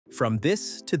From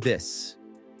this to this.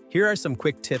 Here are some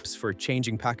quick tips for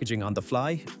changing packaging on the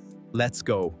fly. Let's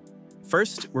go.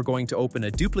 First, we're going to open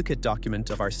a duplicate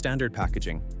document of our standard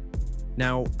packaging.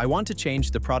 Now, I want to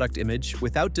change the product image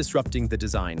without disrupting the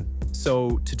design.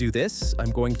 So to do this,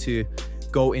 I'm going to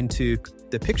go into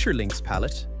the Picture Links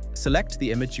palette, select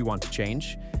the image you want to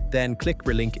change, then click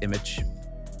Relink Image.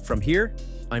 From here,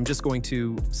 I'm just going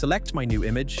to select my new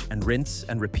image and rinse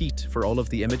and repeat for all of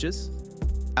the images.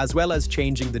 As well as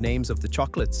changing the names of the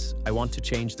chocolates, I want to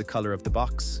change the color of the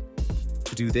box.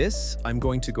 To do this, I'm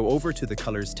going to go over to the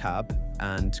Colors tab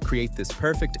and create this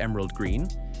perfect emerald green.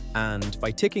 And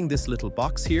by ticking this little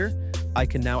box here, I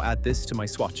can now add this to my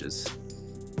swatches.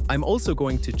 I'm also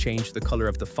going to change the color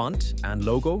of the font and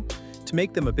logo to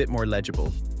make them a bit more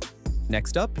legible.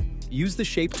 Next up, use the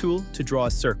Shape tool to draw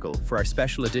a circle for our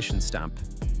special edition stamp.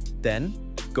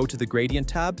 Then, go to the Gradient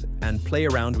tab and play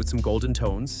around with some golden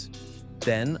tones.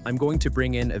 Then, I'm going to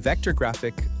bring in a vector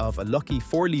graphic of a lucky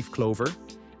 4-leaf clover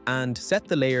and set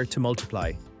the layer to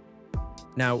multiply.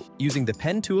 Now, using the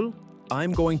Pen tool,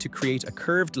 I'm going to create a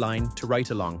curved line to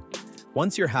write along.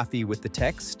 Once you're happy with the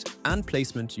text and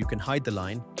placement, you can hide the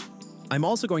line. I'm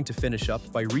also going to finish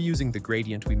up by reusing the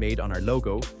gradient we made on our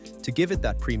logo to give it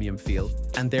that premium feel,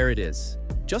 and there it is.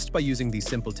 Just by using these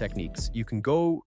simple techniques, you can go